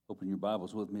Open your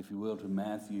Bibles with me, if you will, to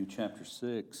Matthew chapter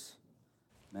 6.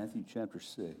 Matthew chapter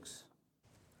 6.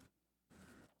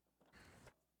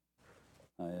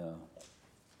 I was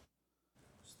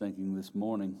thinking this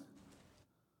morning,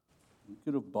 we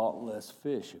could have bought less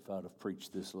fish if I'd have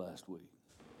preached this last week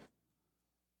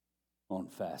on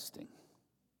fasting.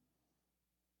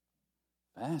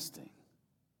 Fasting?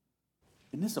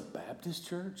 Isn't this a Baptist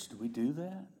church? Do we do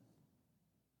that?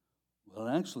 Well,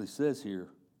 it actually says here,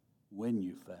 when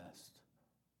you fast.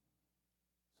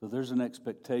 So there's an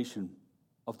expectation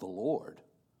of the Lord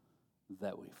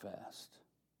that we fast.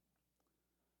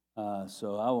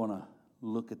 So I want to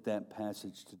look at that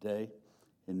passage today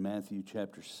in Matthew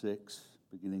chapter 6,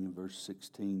 beginning in verse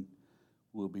 16.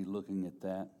 We'll be looking at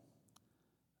that.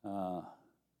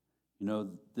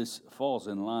 This falls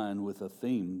in line with a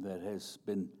theme that has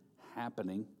been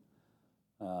happening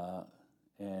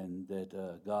and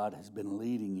that God has been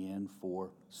leading in for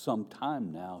some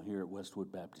time now here at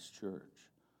Westwood Baptist Church.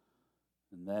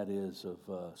 And that is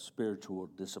of spiritual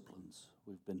disciplines.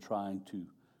 We've been trying to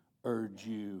urge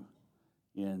you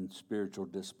in spiritual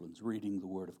disciplines, reading the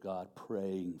Word of God,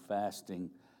 praying, fasting,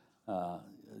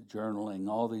 journaling,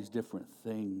 all these different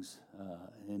things.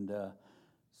 And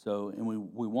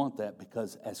we want that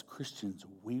because as Christians,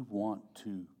 we want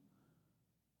to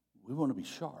be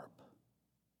sharp.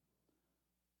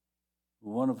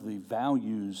 One of the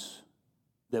values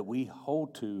that we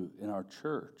hold to in our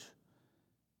church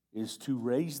is to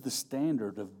raise the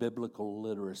standard of biblical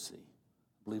literacy.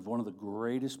 I believe one of the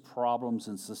greatest problems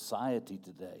in society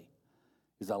today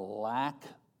is a lack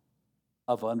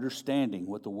of understanding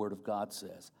what the Word of God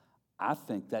says. I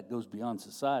think that goes beyond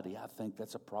society. I think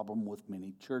that's a problem with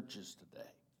many churches today.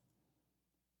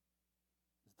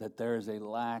 That there is a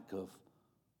lack of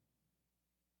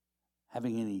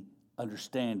having any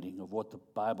understanding of what the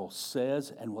Bible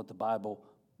says and what the Bible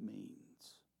means.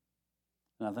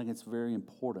 And I think it's very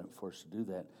important for us to do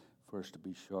that, for us to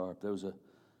be sharp. There was a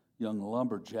young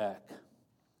lumberjack.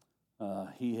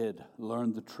 He had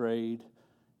learned the trade.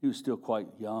 He was still quite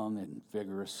young and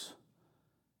vigorous.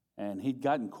 And he'd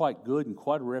gotten quite good and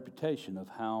quite a reputation of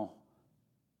how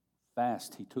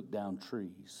fast he took down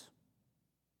trees.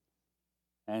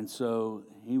 And so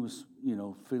he was,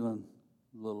 feeling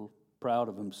a little proud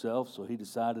of himself, so he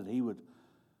decided he would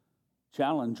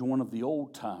challenge one of the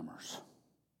old-timers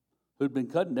who'd been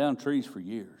cutting down trees for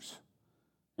years.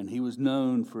 And he was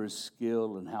known for his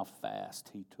skill and how fast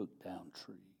he took down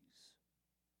trees.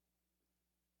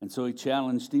 And so he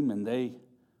challenged him, and they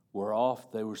were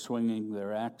off. They were swinging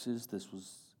their axes. This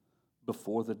was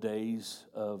before the days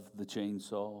of the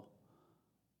chainsaw.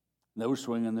 They were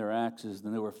swinging their axes,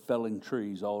 and they were felling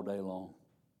trees all day long.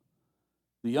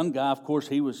 The young guy, of course,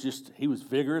 he was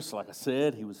vigorous. Like I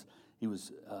said, he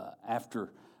was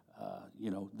after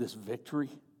this victory,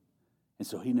 and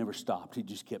so he never stopped. He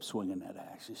just kept swinging that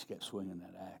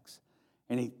axe.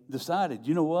 And he decided,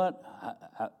 you know what?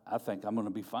 I think I'm going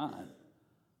to be fine.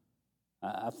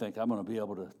 I think I'm going to be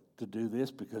able to do this,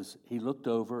 because he looked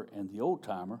over, and the old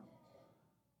timer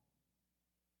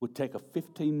would take a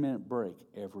 15-minute break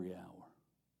every hour.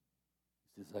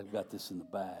 He says, I've got this in the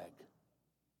bag.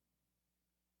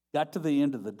 Got to the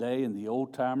end of the day, and the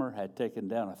old-timer had taken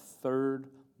down a third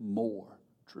more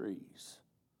trees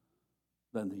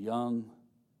than the young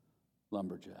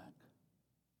lumberjack.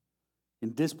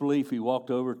 In disbelief, he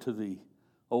walked over to the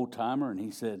old-timer, and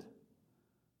he said,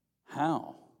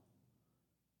 how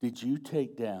did you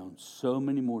take down so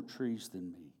many more trees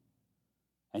than me,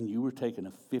 and you were taking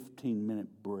a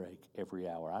 15-minute break every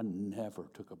hour? I never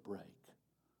took a break.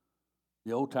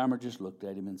 The old-timer just looked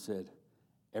at him and said,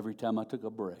 every time I took a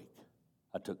break,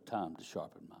 I took time to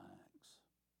sharpen my axe.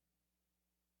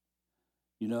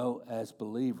 As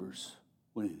believers,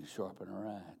 we need to sharpen our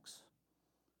axe.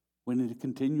 We need to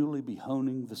continually be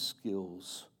honing the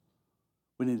skills.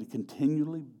 We need to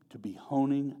continually to be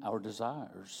honing our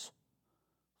desires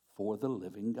for the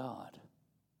living God.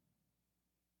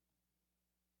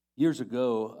 Years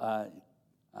ago,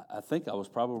 I think I was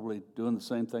probably doing the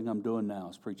same thing I'm doing now. I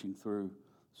was preaching through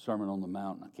Sermon on the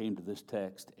Mount. I came to this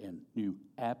text and knew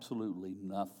absolutely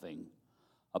nothing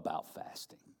about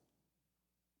fasting.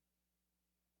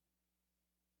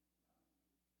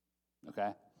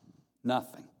 Okay?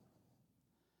 Nothing.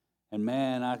 And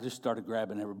man, I just started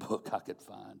grabbing every book I could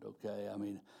find, okay?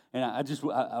 And I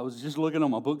was just looking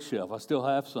on my bookshelf. I still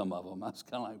have some of them. I was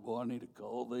kind of like, boy, I need to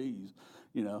cull these.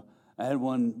 I had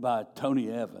one by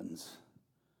Tony Evans.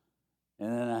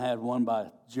 And then I had one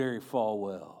by Jerry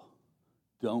Falwell.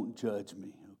 Don't judge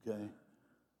me, okay?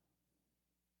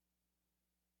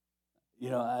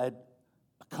 I had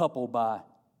a couple by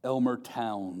Elmer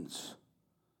Towns.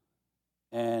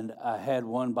 and I had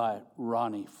one by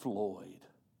Ronnie Floyd.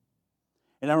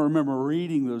 And I remember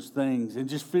reading those things and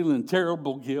just feeling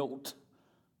terrible guilt,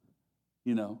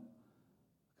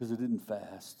 because I didn't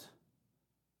fast.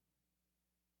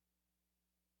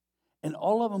 And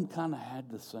all of them kind of had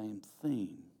the same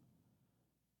theme.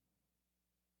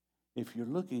 If you're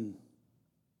looking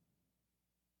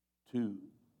to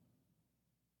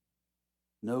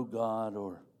know God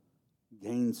or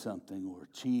gain something or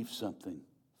achieve something,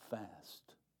 fast.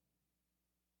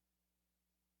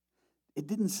 It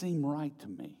didn't seem right to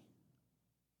me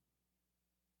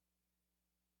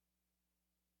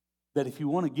that if you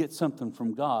want to get something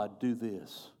from God, do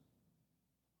this.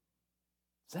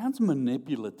 Sounds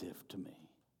manipulative to me.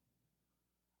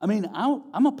 I mean,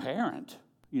 I'm a parent,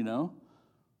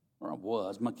 or I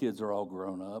was. My kids are all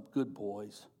grown up, good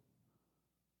boys.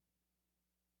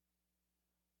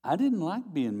 I didn't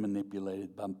like being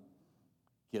manipulated by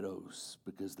kiddos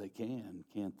because they can,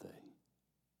 can't they?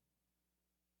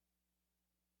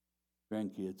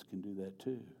 Grandkids can do that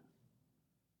too.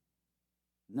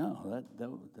 No,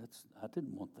 that's I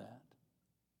didn't want that.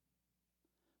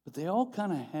 But they all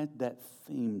kind of had that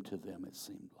theme to them, it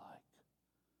seemed like.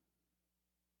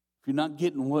 If you're not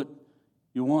getting what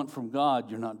you want from God,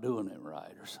 you're not doing it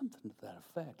right, or something to that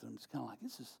effect. And it's kind of like,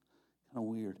 this is kind of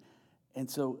weird. And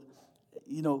so,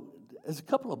 there's a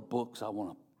couple of books I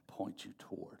want to point you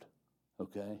toward,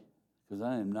 okay? Because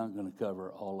I am not going to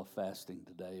cover all of fasting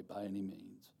today by any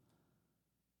means.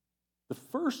 The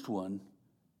first one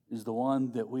is the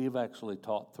one that we have actually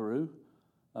taught through.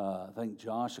 I think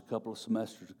Josh, a couple of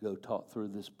semesters ago, taught through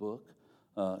this book,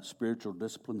 Spiritual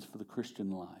Disciplines for the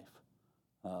Christian Life,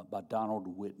 by Donald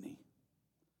Whitney.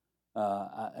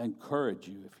 I encourage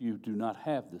you, if you do not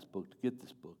have this book, to get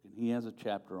this book. And he has a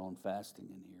chapter on fasting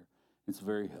in here. It's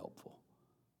very helpful.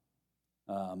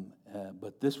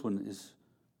 But this one is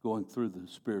going through the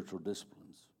spiritual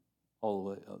disciplines,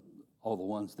 all the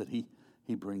ones that he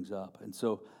brings up. And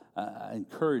so I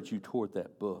encourage you toward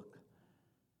that book.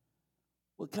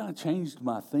 What kind of changed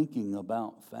my thinking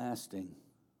about fasting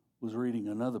was reading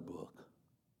another book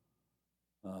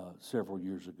several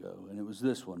years ago, and it was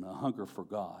this one, A Hunger for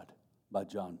God by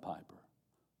John Piper.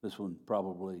 This one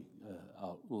probably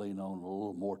I'll lean on a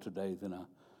little more today than I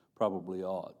probably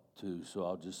ought to, so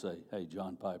I'll just say, hey,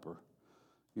 John Piper,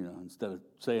 instead of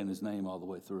saying his name all the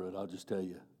way through it, I'll just tell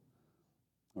you.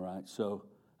 All right, so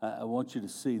I want you to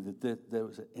see that there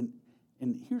was,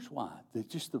 and here's why,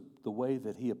 just the way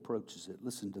that he approaches it.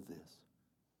 Listen to this.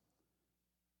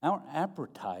 Our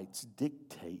appetites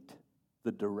dictate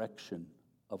the direction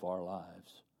of our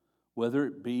lives, whether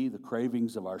it be the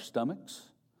cravings of our stomachs,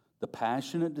 the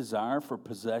passionate desire for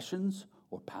possessions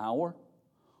or power,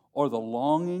 or the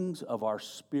longings of our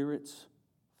spirits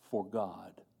for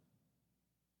God.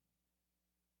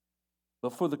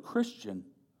 But for the Christian,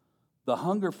 the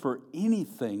hunger for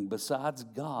anything besides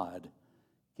God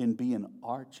can be an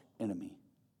arch enemy,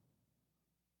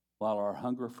 while our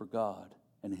hunger for God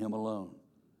and Him alone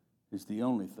is the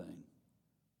only thing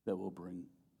that will bring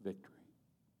victory.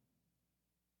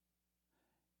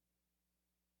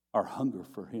 Our hunger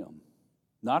for Him,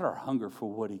 not our hunger for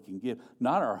what He can give,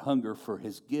 not our hunger for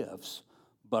His gifts,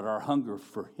 but our hunger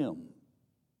for Him,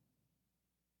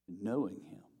 knowing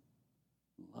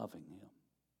Him, loving Him.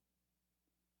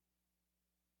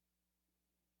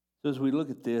 So as we look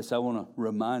at this, I want to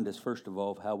remind us, first of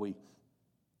all, of how we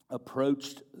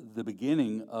approached the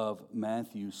beginning of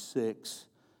Matthew 6,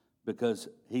 because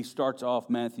he starts off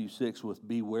Matthew 6 with,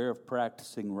 beware of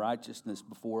practicing righteousness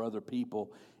before other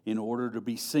people in order to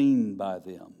be seen by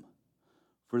them.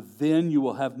 For then you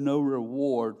will have no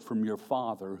reward from your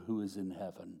Father who is in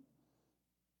heaven.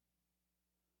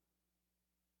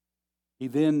 He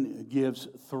then gives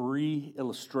 3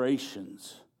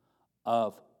 illustrations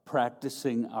of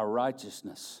practicing our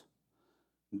righteousness: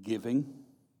 giving,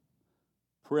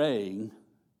 praying,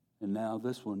 and now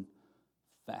this one,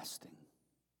 fasting.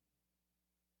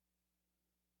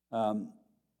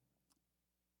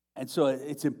 And so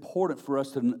it's important for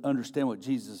us to understand what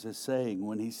Jesus is saying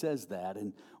when he says that.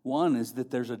 And one is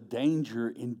that there's a danger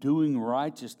in doing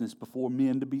righteousness before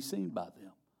men to be seen by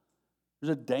them.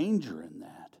 There's a danger in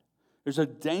that. There's a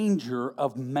danger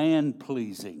of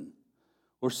man-pleasing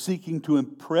or seeking to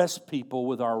impress people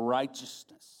with our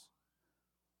righteousness.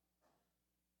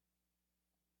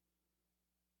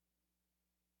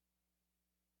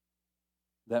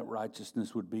 That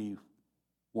righteousness would be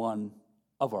one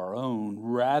of our own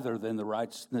rather than the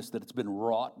righteousness that has been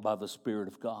wrought by the Spirit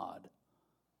of God.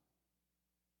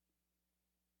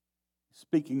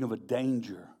 Speaking of a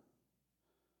danger,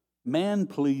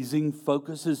 man-pleasing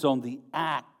focuses on the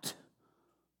act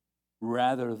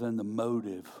rather than the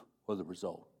motive or the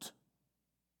result.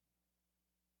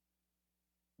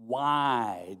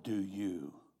 Why do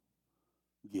you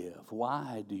give?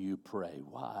 Why do you pray?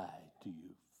 Why do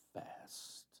you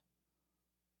fast?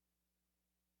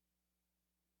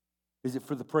 Is it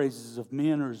for the praises of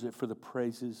men, or is it for the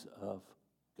praises of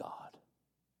God?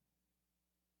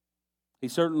 He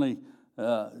certainly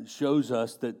shows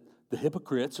us that the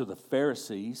hypocrites, or the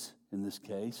Pharisees in this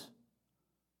case,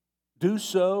 do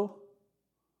so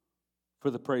for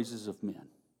the praises of men.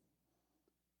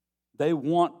 They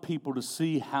want people to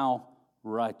see how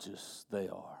righteous they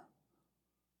are.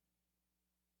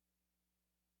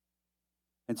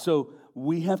 And so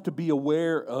we have to be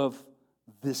aware of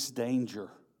this danger.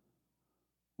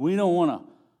 We don't want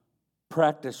to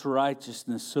practice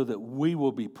righteousness so that we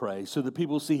will be praised, so that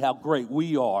people see how great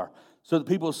we are, so that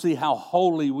people see how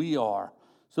holy we are,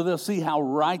 so they'll see how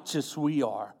righteous we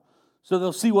are, so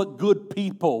they'll see what good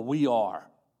people we are.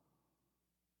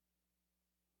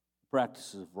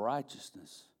 Practices of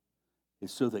righteousness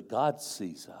is so that God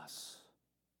sees us.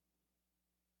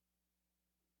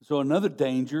 So another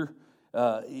danger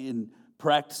in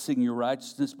practicing your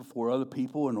righteousness before other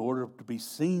people in order to be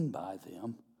seen by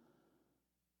them,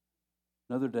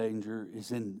 another danger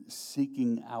is in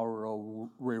seeking our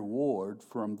reward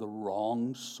from the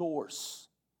wrong source.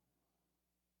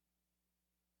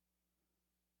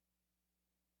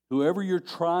 Whoever you're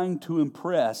trying to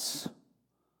impress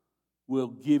will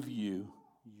give you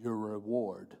your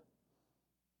reward.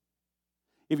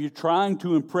 If you're trying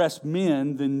to impress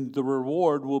men, then the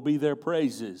reward will be their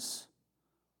praises.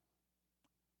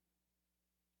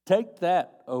 Take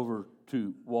that over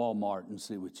to Walmart and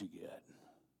see what you get.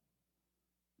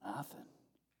 Nothing.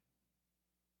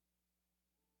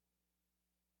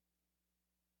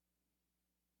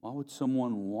 Why would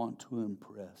someone want to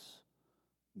impress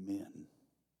men?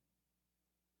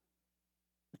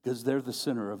 Because they're the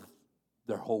center of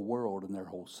their whole world and their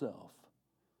whole self.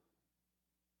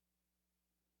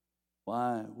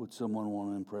 Why would someone want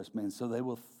to impress men? So they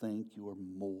will think you are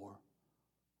more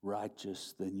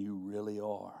righteous than you really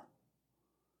are.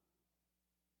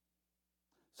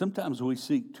 Sometimes we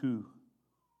seek to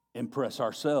impress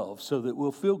ourselves so that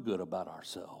we'll feel good about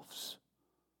ourselves.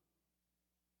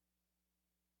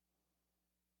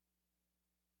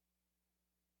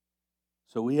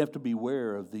 So we have to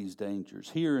beware of these dangers.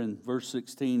 Here in verse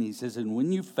 16, he says, "And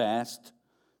when you fast,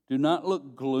 do not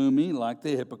look gloomy like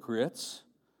the hypocrites,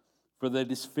 for they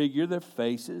disfigure their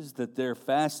faces, that their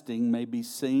fasting may be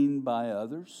seen by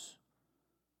others.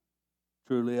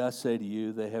 Truly I say to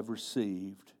you, they have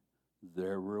received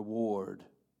their reward."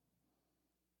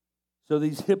 So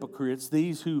these hypocrites,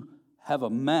 these who have a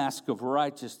mask of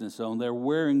righteousness on, they're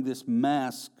wearing this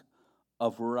mask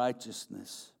of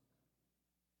righteousness.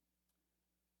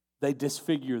 They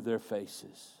disfigure their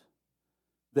faces.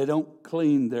 They don't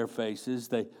clean their faces.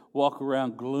 They walk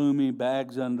around gloomy,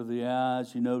 bags under the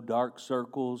eyes, dark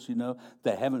circles,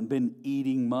 They haven't been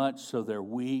eating much, so they're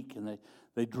weak, and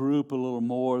they droop a little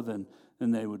more than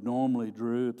they would normally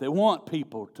droop. They want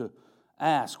people to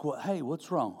ask, "Well, hey, what's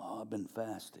wrong?" "Oh, I've been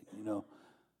fasting,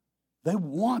 They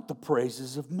want the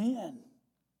praises of men.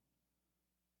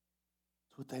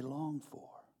 It's what they long for.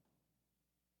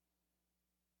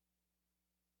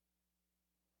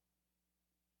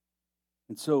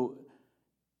 And so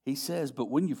he says, "But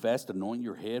when you fast, anoint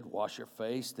your head, wash your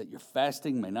face, that your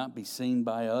fasting may not be seen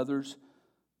by others,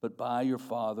 but by your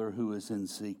Father who is in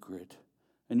secret.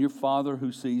 And your Father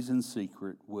who sees in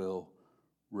secret will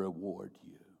reward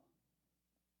you."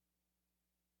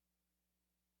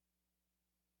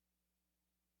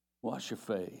 Wash your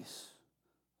face,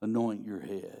 anoint your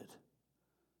head,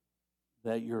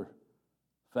 that your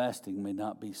fasting may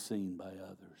not be seen by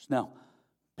others. Now,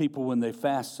 people, when they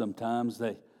fast, sometimes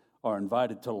they are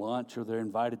invited to lunch or they're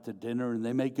invited to dinner, and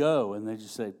they may go and they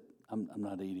just say, I'm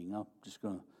not eating. I'm just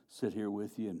going to sit here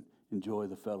with you and enjoy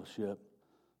the fellowship.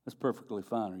 That's perfectly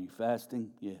fine. Are you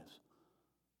fasting? Yes.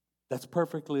 That's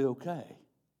perfectly okay.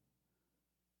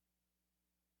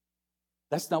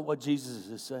 That's not what Jesus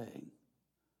is saying.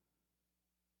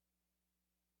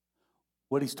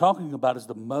 What he's talking about is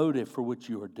the motive for which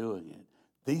you are doing it.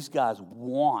 These guys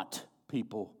want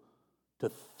people to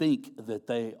think that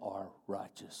they are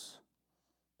righteous.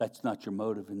 That's not your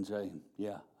motive in saying,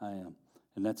 "Yeah, I am."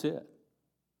 And that's it.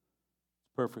 It's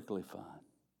perfectly fine.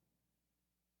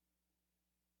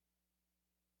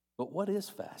 But what is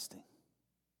fasting?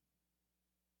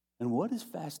 And what is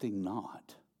fasting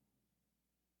not?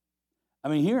 I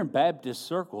mean, here in Baptist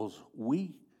circles,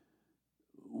 we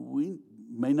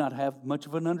may not have much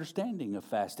of an understanding of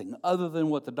fasting, other than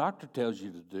what the doctor tells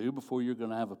you to do before you're going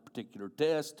to have a particular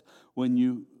test when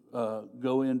you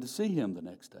go in to see him the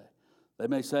next day. They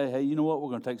may say, hey, you know what, we're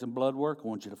going to take some blood work. I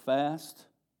want you to fast.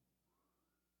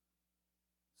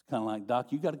 It's kind of like,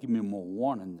 Doc, you got to give me more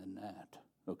warning than that,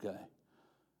 okay?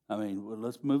 I mean, well,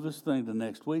 let's move this thing to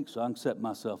next week so I can set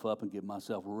myself up and get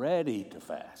myself ready to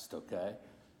fast, okay?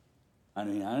 I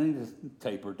mean, I need to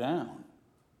taper down.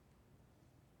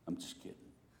 I'm just kidding.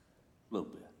 A little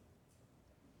bit.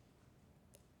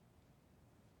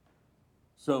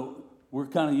 So we're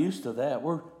kind of used to that.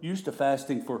 We're used to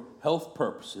fasting for health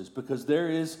purposes because there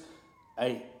is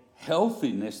a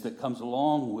healthiness that comes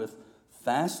along with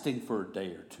fasting for a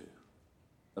day or two,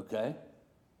 okay?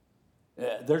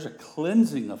 There's a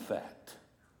cleansing effect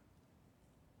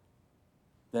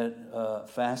that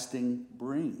fasting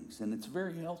brings, and it's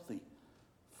very healthy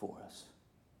for us.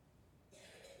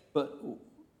 But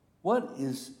what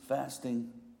is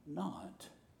fasting not?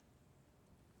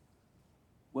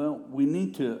 Well, we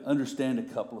need to understand a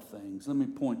couple of things. Let me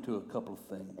point to a couple of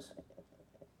things.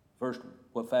 First,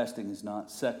 what fasting is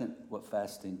not. Second, what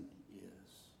fasting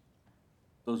is.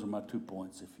 Those are my 2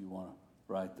 points if you want to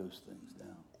write those things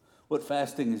down. What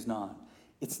fasting is not.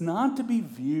 It's not to be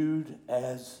viewed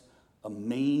as a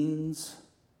means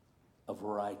of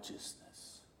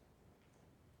righteousness.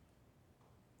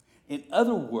 In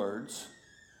other words,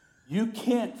 you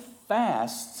can't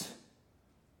fast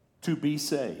to be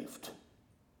saved.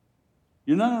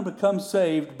 You're not going to become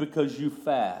saved because you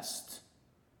fast.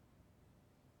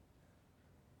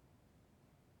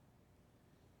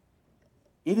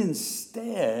 It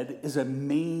instead is a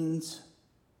means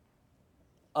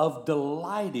of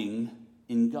delighting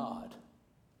in God,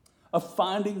 of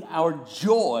finding our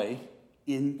joy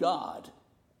in God.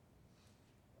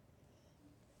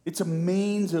 It's a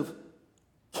means of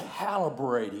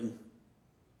calibrating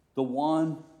the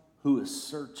one who is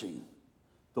searching,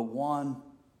 the one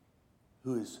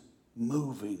who is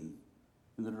moving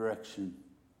in the direction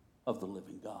of the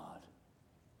living God.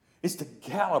 It's to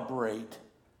calibrate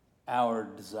our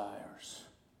desires.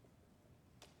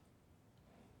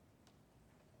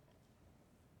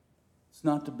 It's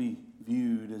not to be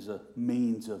viewed as a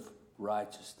means of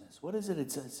righteousness. What is it?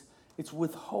 It's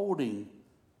withholding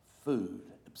food,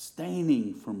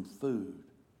 abstaining from food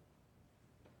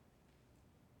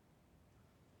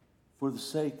for the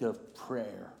sake of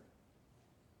prayer,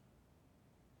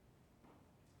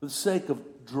 for the sake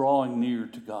of drawing near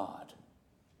to God.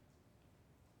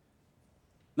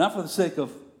 Not for the sake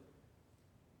of,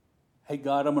 hey,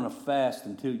 God, I'm going to fast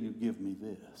until you give me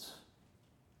this.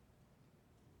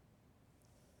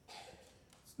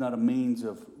 It's not a means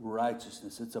of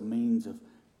righteousness. It's a means of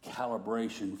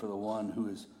calibration for the one who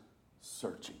is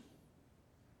searching,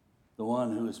 the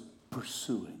one who is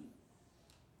pursuing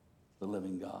the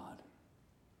living God.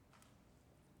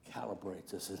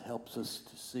 Calibrates us. It helps us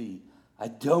to see, I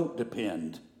don't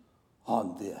depend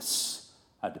on this.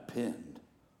 I depend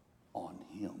on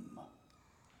Him.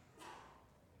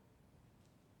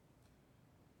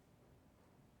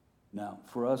 Now,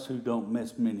 for us who don't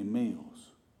miss many meals,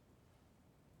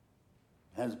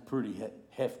 it has a pretty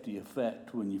hefty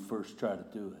effect when you first try to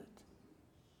do it.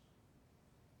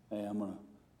 Hey, I'm going to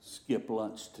skip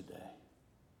lunch today.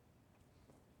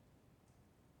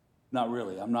 Not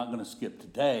really. I'm not going to skip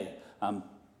today. I'm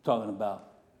talking about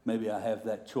maybe I have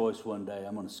that choice one day.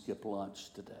 I'm going to skip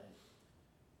lunch today.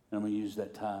 And I'm going to use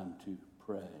that time to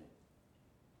pray.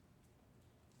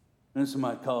 Then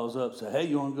somebody calls up and says, hey,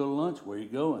 you want to go to lunch? Where are you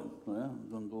going? Well, I'm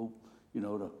going to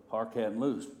go, to Harkat and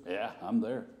Lou's. Yeah, I'm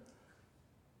there.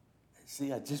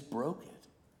 See, I just broke it.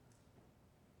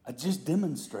 I just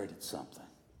demonstrated something.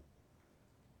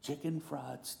 Chicken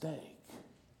fried steak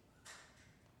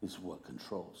is what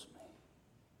controls me.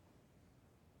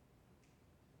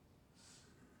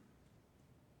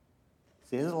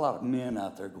 See, there's a lot of men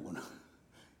out there going,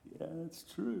 yeah, that's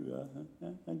true.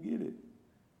 I get it.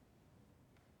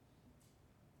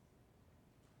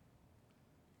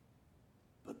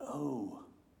 But oh,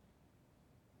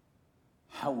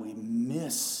 how we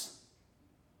miss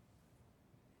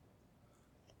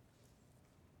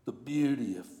the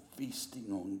beauty of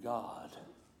feasting on God.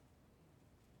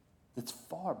 That's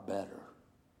far better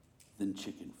than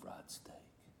chicken fried steak.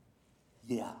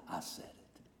 Yeah, I said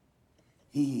it.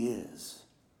 He is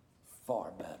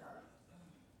far better.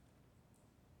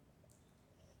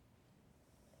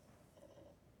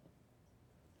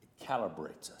 It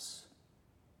calibrates us.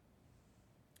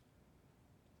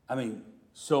 I mean,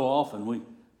 so often we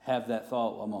have that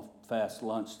thought, well, I'm going to fast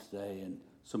lunch today, and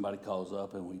somebody calls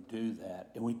up and we do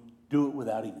that, and we do it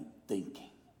without even thinking.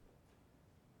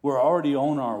 We're already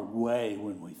on our way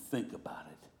when we think about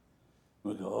it.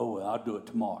 We go, oh, well, I'll do it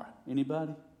tomorrow.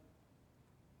 Anybody?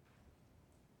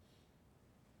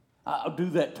 I'll do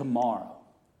that tomorrow.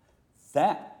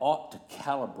 That ought to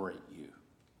calibrate you.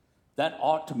 That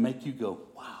ought to make you go,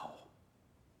 wow,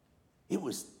 it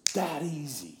was that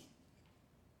easy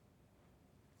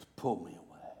to pull me away.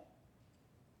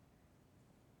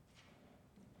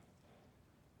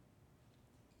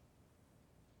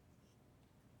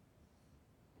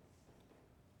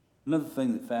 Another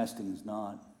thing that fasting is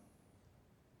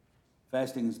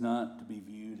not to be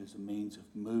viewed as a means of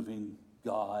moving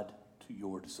God to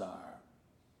your desire.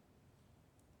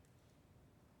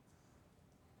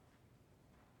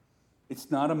 It's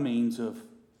not a means of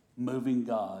moving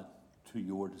God to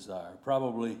your desire.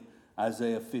 Probably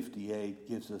Isaiah 58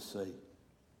 gives us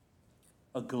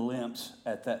a glimpse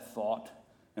at that thought,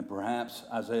 and perhaps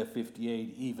Isaiah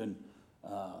 58 even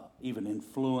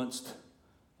influenced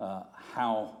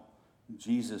how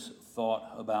Jesus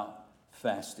thought about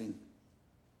fasting.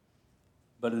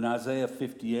 But in Isaiah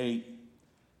 58,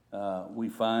 we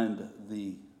find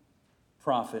the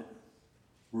prophet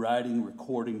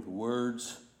recording the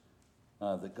words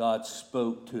that God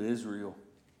spoke to Israel.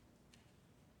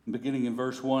 Beginning in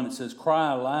verse 1, it says,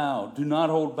 "Cry aloud, do not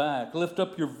hold back. Lift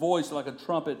up your voice like a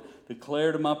trumpet.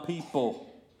 Declare to my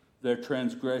people their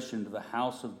transgression, to the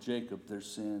house of Jacob their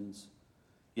sins.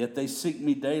 Yet they seek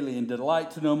me daily and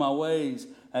delight to know my ways,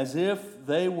 as if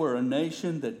they were a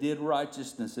nation that did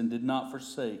righteousness and did not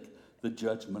forsake the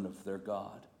judgment of their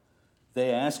God.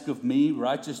 They ask of me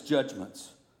righteous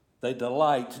judgments. They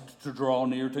delight to draw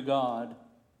near to God."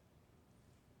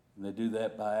 And they do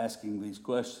that by asking these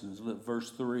questions. Look, verse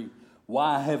 3,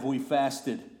 "Why have we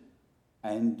fasted,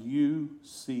 and you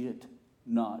see it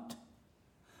not?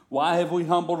 Why have we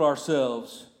humbled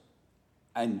ourselves,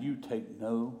 and you take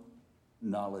no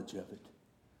knowledge of it?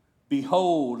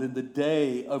 Behold, in the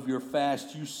day of your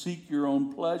fast you seek your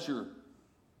own pleasure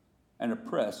and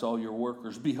oppress all your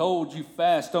workers. Behold, you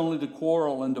fast only to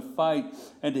quarrel and to fight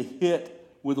and to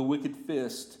hit with a wicked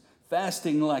fist.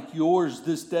 Fasting like yours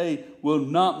this day will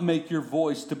not make your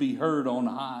voice to be heard on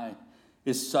high.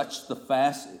 Is such the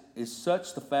fast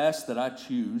that I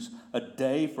choose, a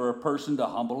day for a person to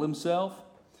humble himself?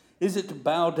 Is it to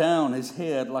bow down his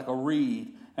head like a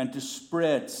reed and to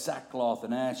spread sackcloth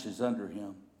and ashes under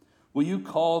him? Will you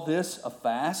call this a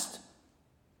fast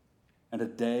and a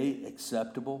day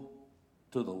acceptable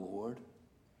to the Lord?"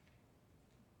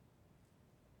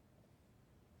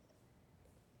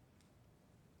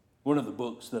 One of the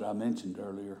books that I mentioned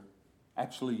earlier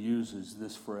actually uses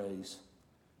this phrase,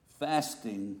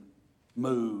 "Fasting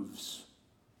moves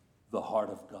the heart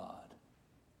of God."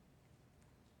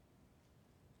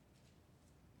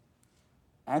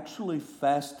 Actually,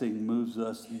 fasting moves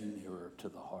us nearer to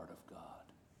the heart of God.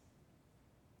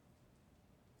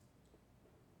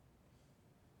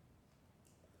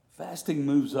 Fasting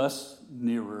moves us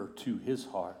nearer to his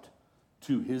heart,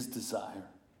 to his desire.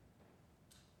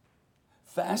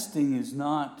 Fasting is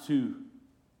not to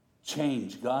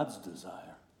change God's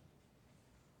desire.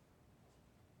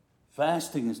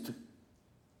 Fasting is to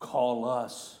call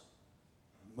us,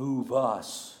 move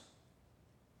us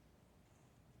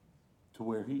to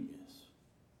where he is.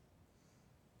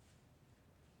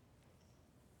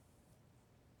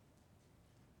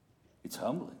 It's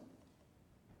humbling.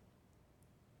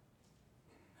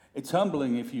 It's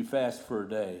humbling if you fast for a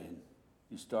day and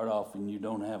you start off and you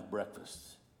don't have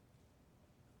breakfast.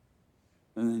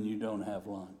 And then you don't have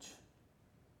lunch.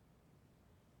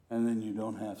 And then you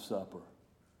don't have supper.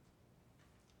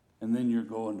 And then you're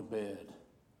going to bed.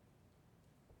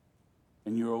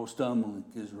 And your old stomach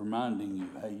is reminding you,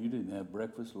 hey, you didn't have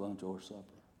breakfast, lunch, or supper.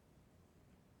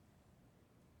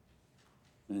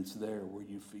 And it's there where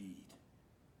you feed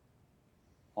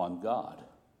on God.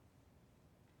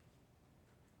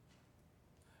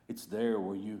 It's there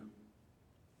where you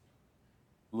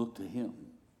look to him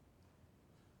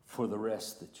for the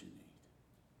rest that you need.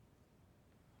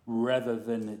 Rather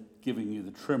than it giving you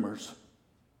the tremors.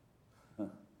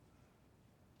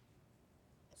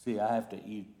 See, I have to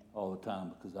eat all the time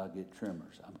because I get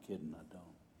tremors. I'm kidding, I don't.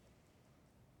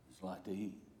 I just like to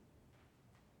eat.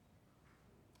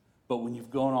 But when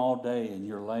you've gone all day and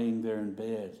you're laying there in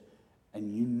bed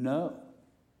and you know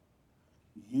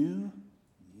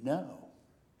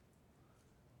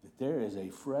that there is a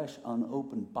fresh,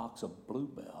 unopened box of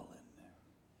Bluebell in there.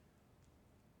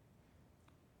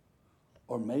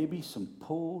 Or maybe some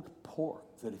pulled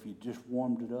pork that if you just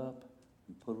warmed it up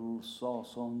and put a little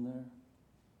sauce on there.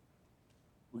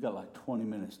 We got like 20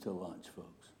 minutes till lunch,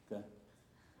 folks, okay?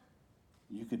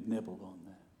 You could nibble on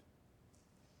that.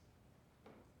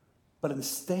 But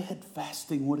instead,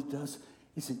 fasting, what it does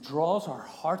is it draws our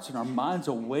hearts and our minds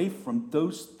away from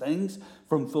those things,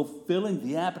 from fulfilling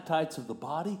the appetites of the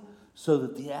body, so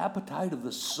that the appetite of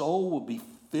the soul will be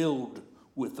filled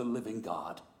with the living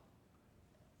God.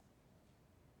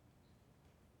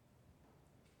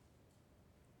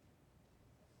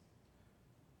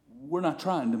 We're not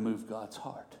trying to move God's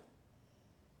heart.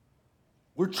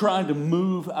 We're trying to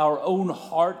move our own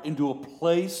heart into a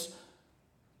place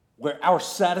where our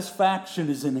satisfaction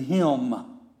is in Him.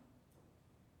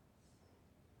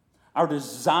 Our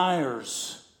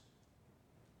desires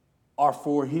are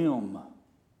for Him.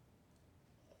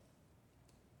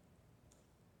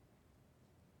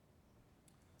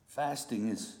 Fasting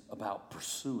is about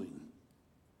pursuing,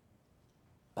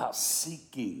 about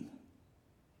seeking.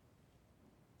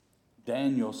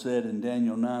 Daniel said in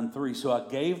Daniel 9:3, so I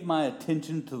gave my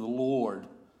attention to the Lord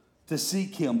to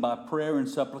seek Him by prayer and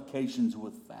supplications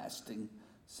with fasting,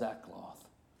 sackcloth,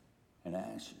 and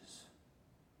ashes.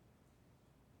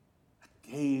 I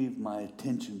gave my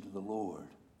attention to the Lord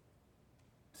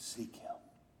to seek Him.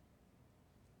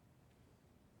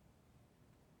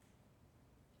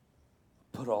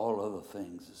 Put all other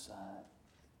things aside.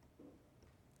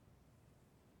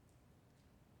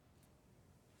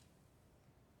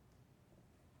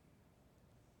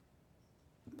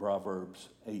 Proverbs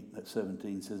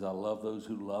 8:17 says, I love those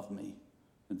who love me,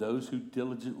 and those who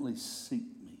diligently seek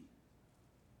me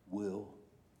will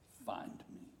find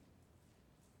me.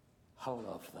 I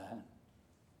love that.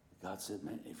 God said,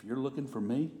 man, if you're looking for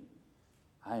me,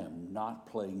 I am not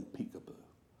playing peekaboo.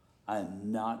 I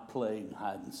am not playing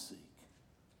hide and seek.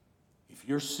 If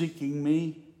you're seeking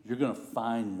me, you're going to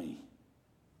find me.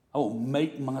 I will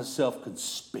make myself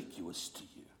conspicuous to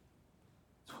you.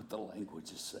 That's what the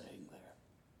language is saying there.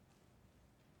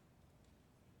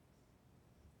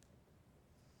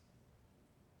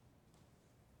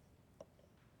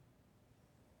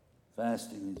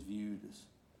 Fasting is viewed as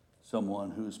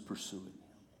someone who is pursuing Him.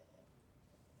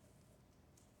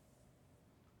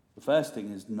 The fasting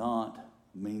is not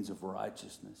a means of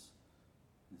righteousness.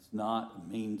 It's not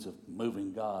a means of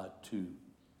moving God to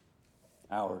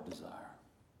our desire.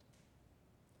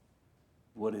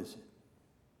 What is it?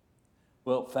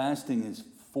 Well, fasting is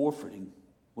forfeiting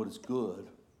what is good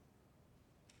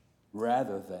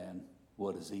rather than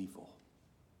what is evil.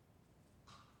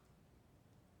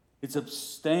 It's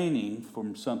abstaining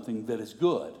from something that is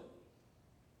good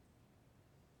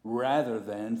rather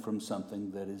than from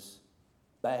something that is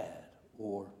bad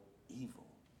or evil.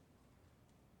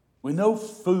 We know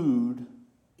food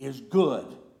is good.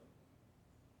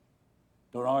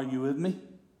 Don't argue with me.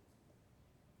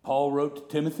 Paul wrote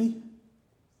to Timothy,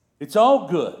 it's all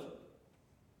good.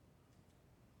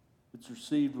 It's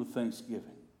received with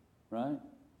thanksgiving, right?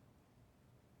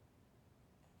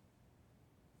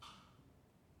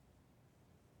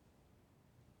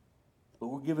 But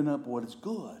we're giving up what is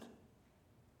good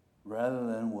rather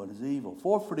than what is evil.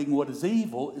 Forfeiting what is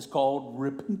evil is called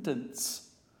repentance.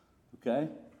 Okay?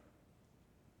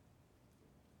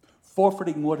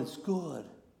 Forfeiting what is good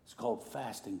is called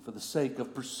fasting for the sake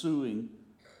of pursuing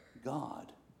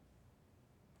God.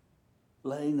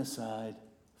 Laying aside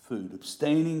food,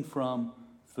 abstaining from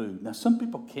food. Now, some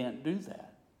people can't do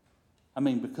that. I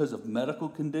mean, because of medical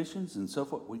conditions and so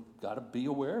forth, we've got to be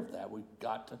aware of that. We've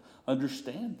got to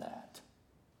understand that.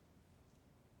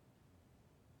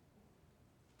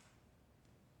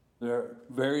 There are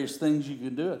various things you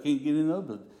can do. I can't get into those,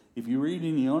 but if you read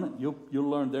any on it, you'll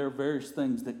learn there are various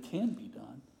things that can be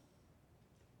done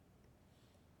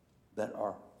that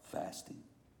are fasting.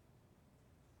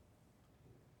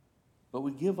 But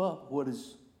we give up what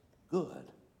is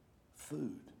good,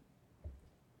 food.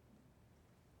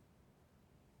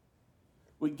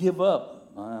 We give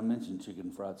up, I mentioned chicken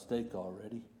fried steak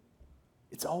already.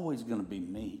 It's always going to be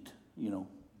meat,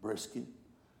 brisket,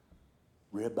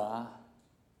 ribeye,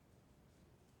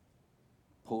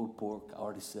 pulled pork. I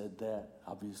already said that.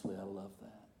 Obviously, I love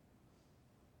that.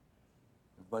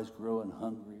 Everybody's growing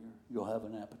hungrier. You'll have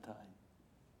an appetite.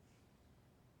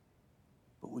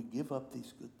 But we give up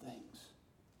these good things.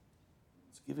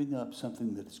 It's giving up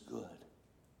something that is good.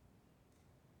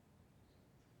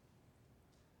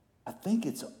 I think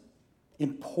it's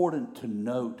important to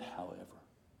note, however,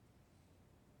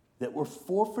 that we're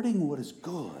forfeiting what is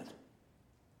good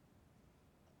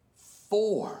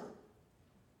for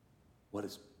what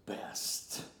is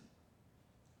best.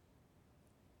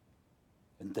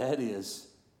 And that is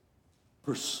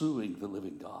pursuing the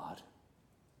living God.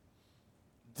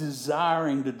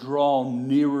 Desiring to draw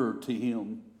nearer to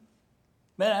Him.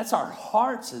 Man, that's our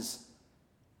hearts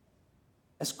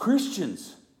as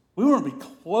Christians. We want to be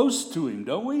close to Him,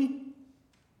 don't we?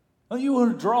 Don't you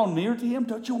want to draw near to Him?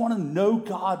 Don't you want to know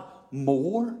God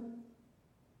more?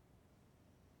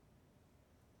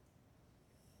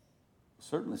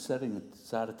 Certainly setting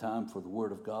aside a time for the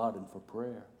Word of God and for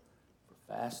prayer, for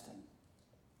fasting,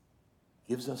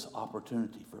 gives us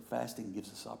opportunity. For fasting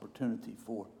gives us opportunity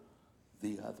for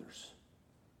the others.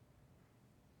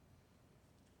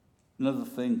 Another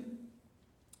thing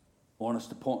I want us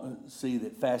to see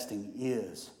that fasting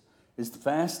is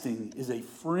fasting is a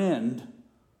friend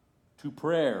to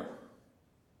prayer.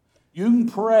 You can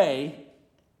pray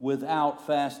without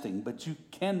fasting, but you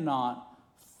cannot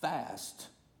fast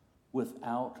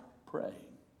without praying.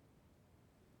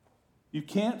 You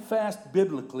can't fast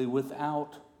biblically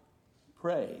without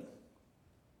praying.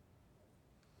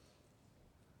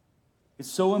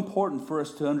 It's so important for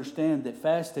us to understand that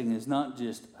fasting is not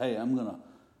just, hey, I'm gonna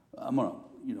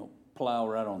plow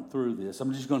right on through this.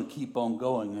 I'm just gonna keep on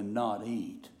going and not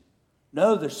eat.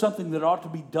 No, there's something that ought to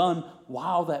be done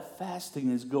while that fasting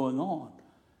is going on,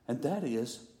 and that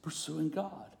is pursuing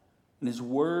God in His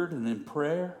Word and in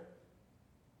prayer.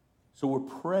 So we're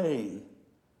praying,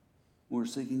 we're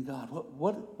seeking God.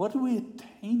 What do we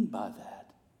attain by that?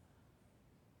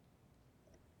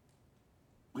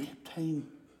 We obtain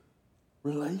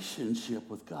relationship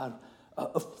with God,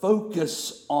 a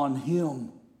focus on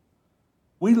Him.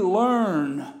 We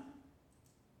learn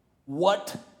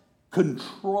what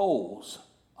controls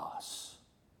us.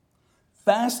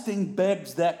 Fasting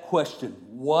begs that question.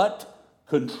 What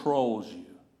controls you?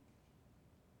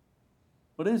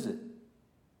 What is it?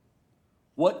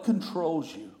 What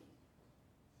controls you?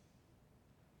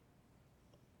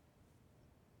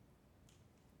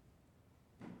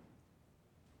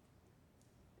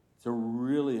 It's a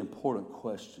really important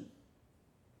question.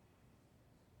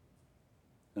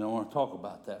 And I want to talk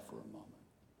about that for a moment.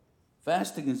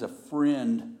 Fasting is a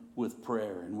friend with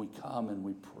prayer, and we come and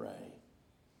we pray.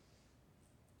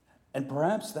 And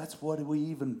perhaps that's what we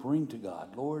even bring to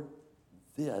God. Lord,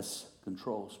 this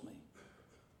controls me.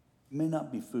 It may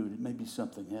not be food, it may be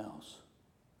something else.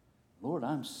 Lord,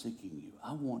 I'm seeking you.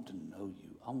 I want to know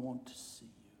you. I want to see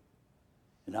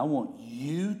you. And I want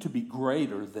you to be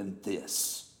greater than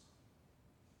this.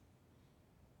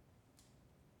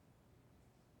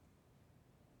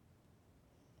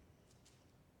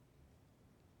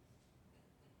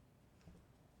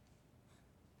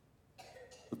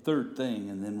 The third thing,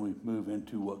 and then we move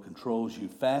into what controls you.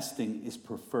 Fasting is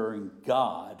preferring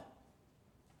God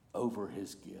over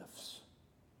His gifts.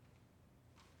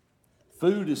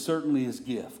 Food is certainly His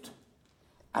gift.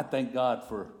 I thank God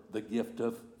for the gift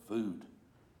of food.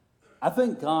 I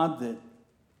thank God that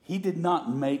He did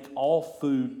not make all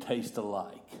food taste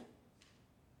alike.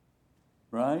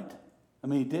 Right? I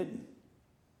mean, He didn't.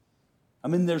 I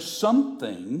mean, there's some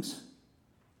things,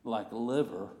 like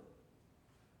liver.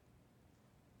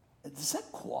 Does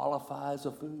that qualify as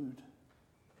a food?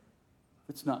 If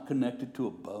it's not connected to a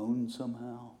bone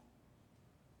somehow?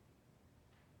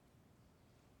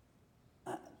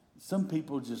 Some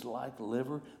people just like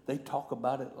liver. They talk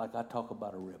about it like I talk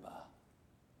about a ribeye.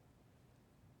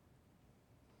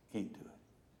 Can't do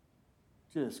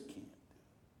it. Just can't do it.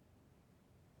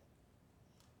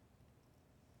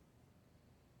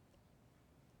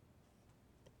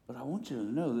 But I want you to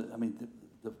know that, I mean,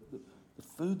 the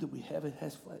food that we have, it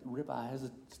has ribeye has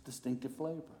a distinctive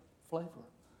flavor.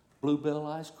 Bluebell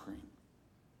ice cream.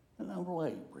 And now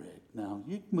wait, Rick. Now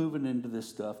you're moving into this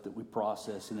stuff that we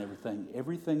process and everything.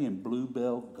 Everything in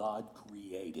Bluebell, God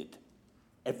created.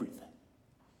 Everything.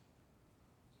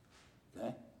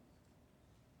 Okay?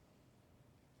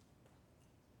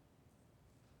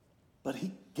 But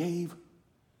He gave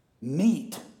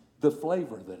meat the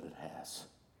flavor that it has.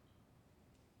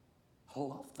 I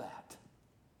love that.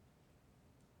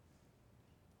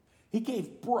 He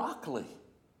gave broccoli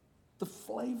the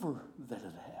flavor that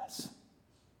it has.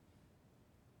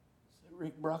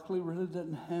 Rick, broccoli really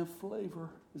doesn't have flavor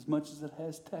as much as it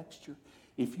has texture.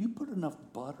 If you put enough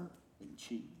butter and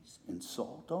cheese and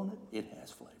salt on it, it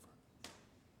has flavor.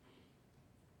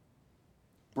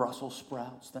 Brussels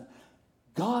sprouts.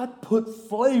 God put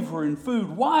flavor in food.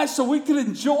 Why? So we could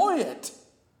enjoy it.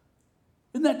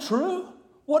 Isn't that true?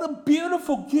 What a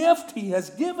beautiful gift He has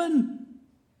given.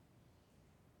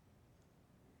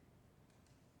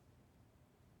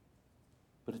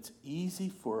 But it's easy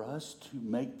for us to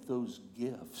make those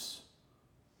gifts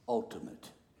ultimate.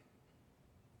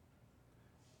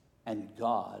 And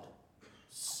God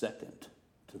second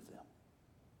to them.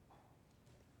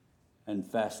 And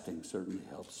fasting certainly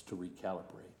helps to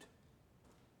recalibrate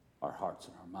our hearts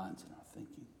and our minds and our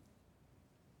thinking.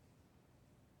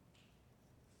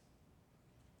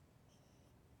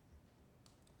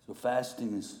 So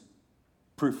fasting is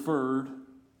preferring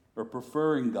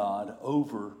God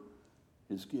over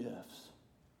His gifts.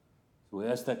 So we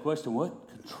ask that question, what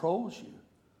controls you?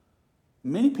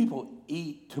 Many people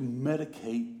eat to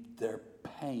medicate their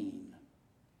pain.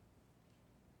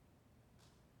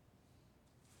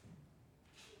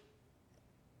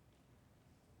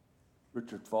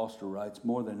 Richard Foster writes,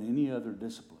 more than any other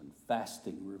discipline,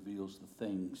 fasting reveals the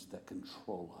things that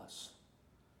control us.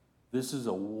 This is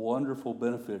a wonderful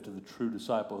benefit to the true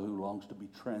disciple who longs to be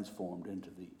transformed into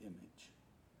the image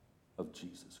of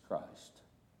Jesus Christ.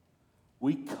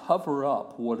 We cover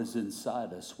up what is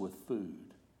inside us with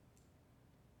food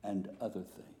and other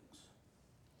things.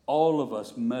 All of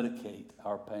us medicate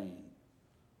our pain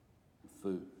with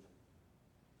food.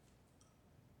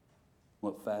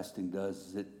 What fasting does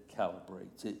is it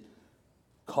calibrates. It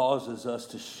causes us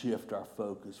to shift our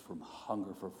focus from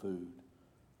hunger for food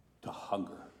to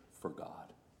hunger for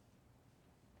God.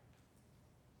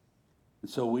 And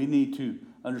so we need to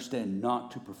understand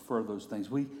not to prefer those things.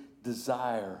 We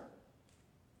desire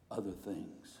other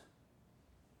things.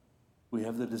 We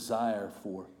have the desire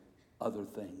for other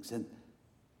things. And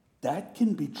that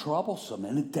can be troublesome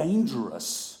and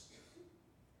dangerous.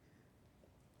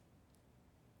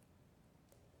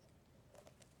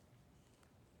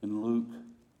 In Luke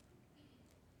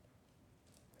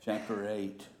chapter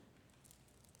 8,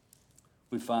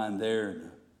 we find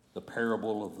there the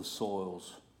parable of the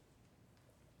soils.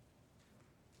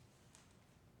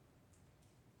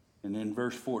 And in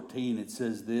verse 14 it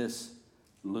says this,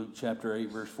 Luke chapter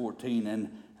 8 verse 14,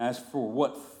 and as for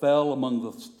what fell among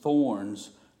the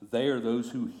thorns, they are those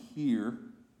who hear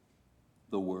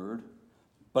the word,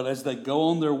 but as they go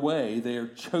on their way, they are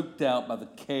choked out by the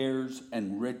cares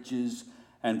and riches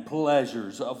and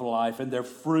pleasures of life, and their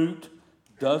fruit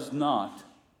does not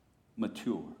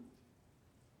mature.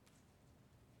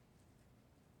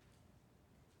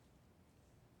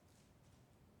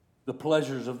 The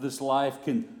pleasures of this life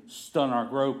can stun our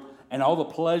growth, and all the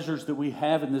pleasures that we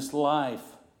have in this life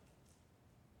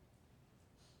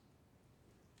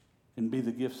can be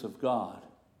the gifts of God.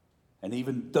 And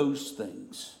even those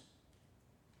things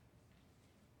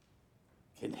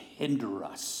can hinder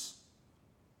us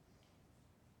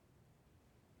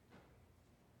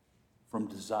from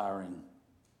desiring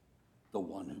the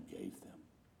one who gave them.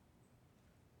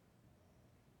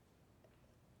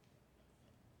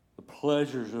 The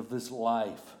pleasures of this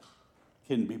life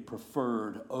can be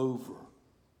preferred over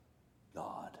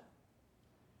God.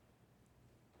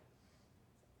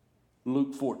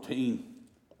 Luke 14,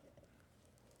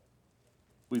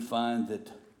 we find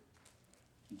that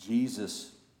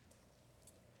Jesus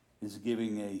is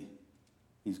giving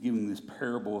this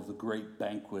parable of the great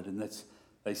banquet, and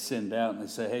they send out and they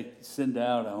say, hey, send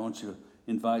out, I want you to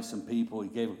invite some people. He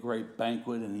gave a great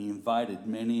banquet and he invited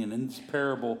many. And in this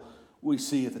parable, we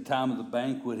see at the time of the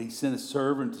banquet, he sent a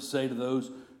servant to say to those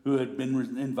who had been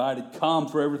invited, come,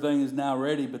 for everything is now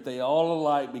ready. But they all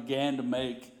alike began to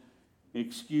make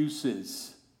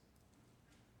excuses.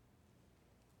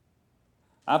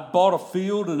 I've bought a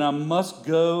field and I must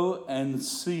go and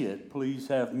see it. Please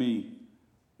have me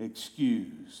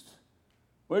excused.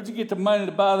 Where'd you get the money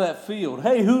to buy that field?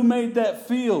 Hey, who made that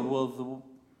field? Well,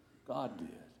 God did.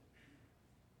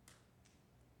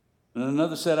 And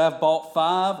another said, I've bought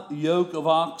 5 yoke of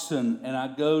oxen and I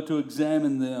go to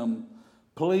examine them.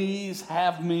 Please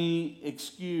have me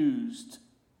excused.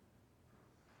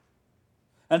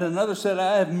 And another said,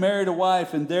 I have married a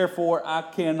wife and therefore I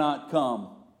cannot come.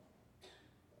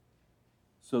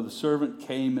 So the servant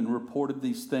came and reported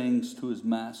these things to his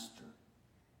master.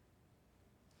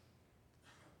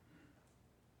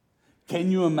 Can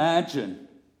you imagine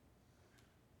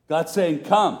God saying,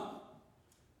 come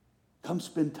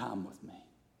spend time with me.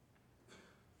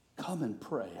 Come and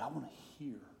pray. I want to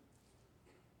hear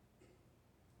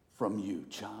from you,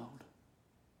 child.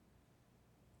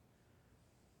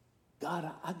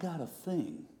 God, I got a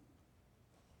thing.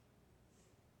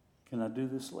 Can I do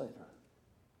this later?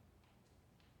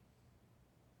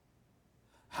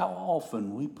 How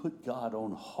often we put God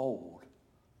on hold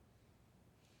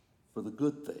for the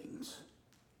good things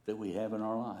that we have in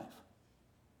our life.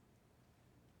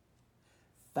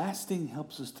 Fasting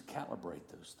helps us to calibrate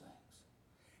those things.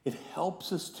 It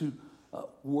helps us to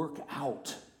work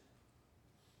out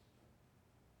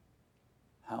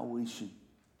how we should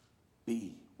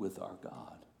be with our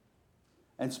God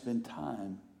and spend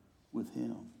time with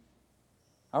Him.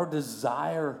 Our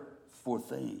desire for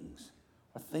things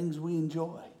are things we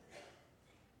enjoy.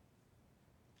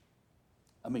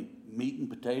 I mean, meat and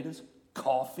potatoes,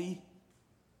 coffee.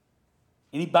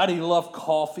 Anybody love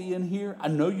coffee in here? I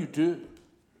know you do,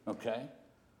 okay?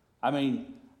 I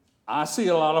mean, I see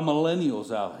a lot of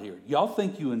millennials out here. Y'all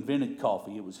think you invented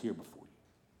coffee. It was here before you.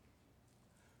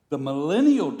 The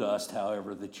millennial dust,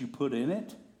 however, that you put in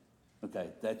it, okay,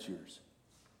 that's yours.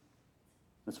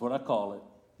 That's what I call it,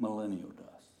 millennial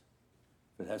dust.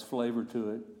 If it has flavor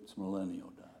to it, it's millennial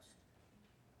dust.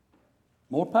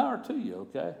 More power to you,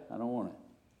 okay? I don't want it.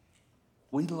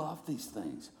 We love these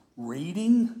things.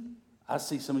 Reading, I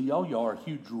see some of y'all are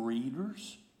huge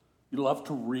readers. You love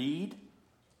to read.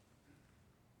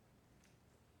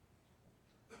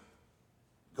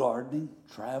 Gardening,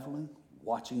 traveling,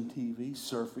 watching TV,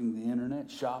 surfing the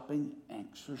internet, shopping,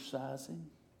 exercising.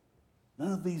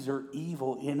 None of these are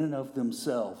evil in and of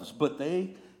themselves, but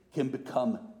they can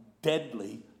become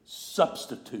deadly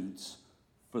substitutes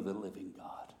for the living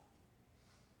God.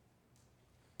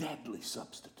 Deadly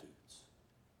substitutes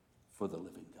for the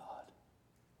living God.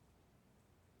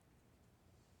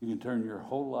 You can turn your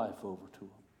whole life over to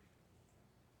Him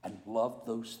and love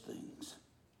those things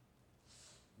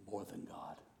more than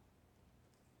God.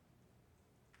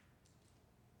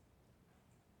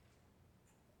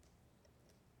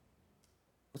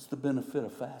 What's the benefit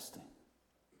of fasting?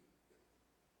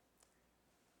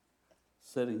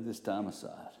 Setting this time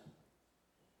aside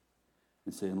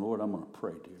and saying, Lord, I'm going to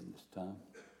pray during this time.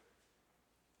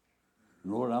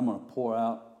 Lord, I'm going to pour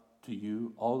out to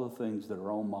you all the things that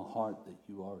are on my heart that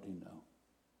you already know.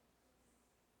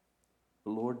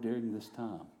 But Lord, during this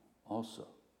time also,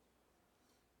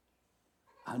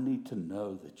 I need to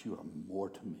know that you are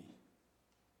more to me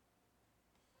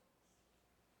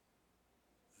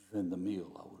than the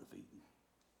meal I would have eaten.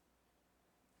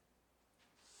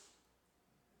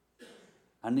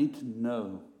 I need to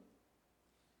know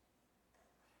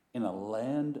in a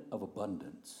land of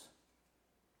abundance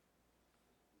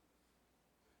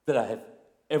that I have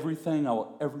everything I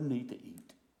will ever need to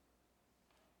eat.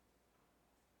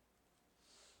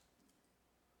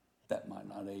 That might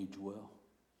not age well.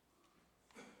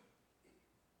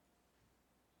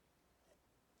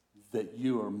 That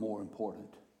you are more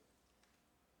important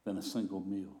than a single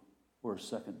meal or a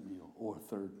second meal or a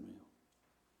third meal.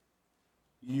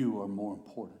 You are more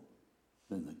important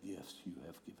than the gifts you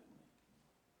have given me.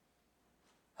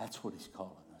 That's what He's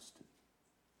calling us to.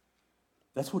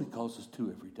 That's what He calls us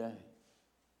to every day.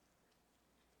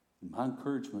 And my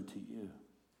encouragement to you,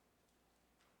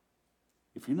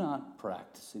 if you're not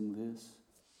practicing this,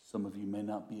 some of you may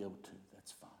not be able to,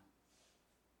 that's fine.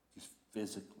 Just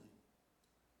physically.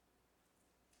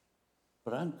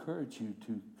 But I encourage you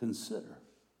to consider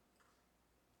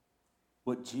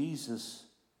what Jesus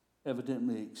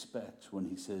evidently expects when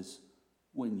He says,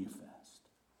 when you fast.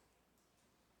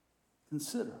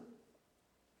 Consider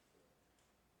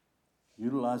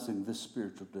utilizing this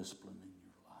spiritual discipline in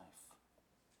your life.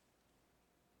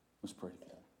 Let's pray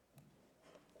together.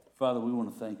 Father, we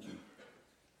want to thank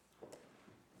you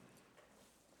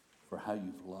for how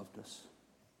you've loved us.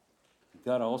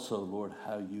 God, also, Lord,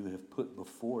 how you have put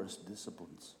before us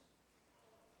disciplines.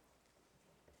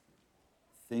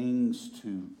 Things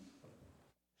to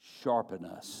sharpen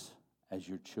us as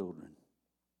your children.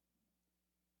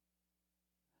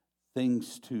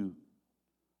 Things to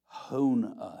hone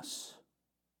us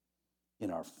in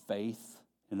our faith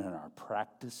and in our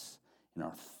practice, in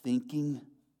our thinking,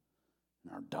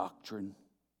 in our doctrine.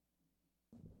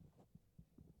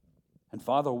 And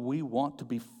Father, we want to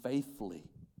be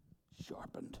faithfully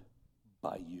sharpened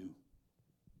by you,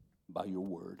 by your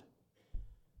word.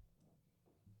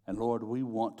 And Lord, we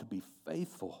want to be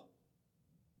faithful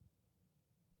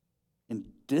in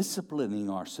disciplining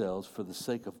ourselves for the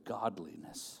sake of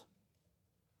godliness.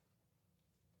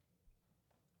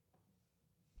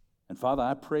 And Father,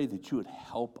 I pray that you would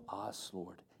help us,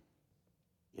 Lord,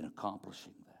 in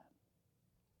accomplishing that.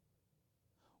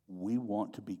 We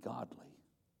want to be godly.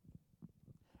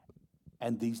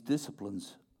 And these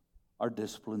disciplines are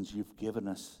disciplines you've given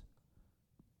us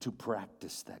to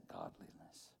practice that godliness.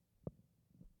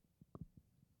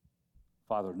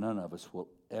 Father, none of us will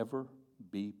ever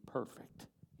be perfect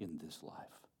in this life.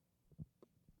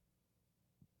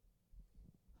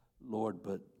 Lord,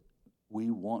 but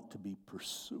we want to be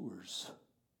pursuers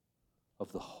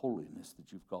of the holiness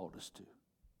that you've called us to.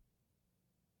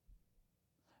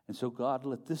 And so, God,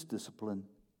 let this discipline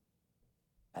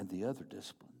and the other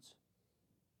disciplines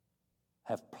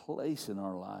have place in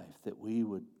our life, that we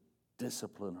would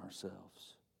discipline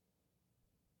ourselves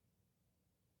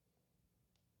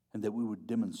and that we would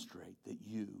demonstrate that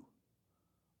you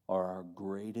are our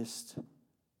greatest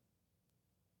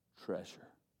treasure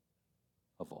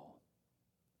of all.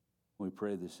 We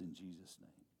pray this in Jesus'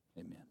 name. Amen.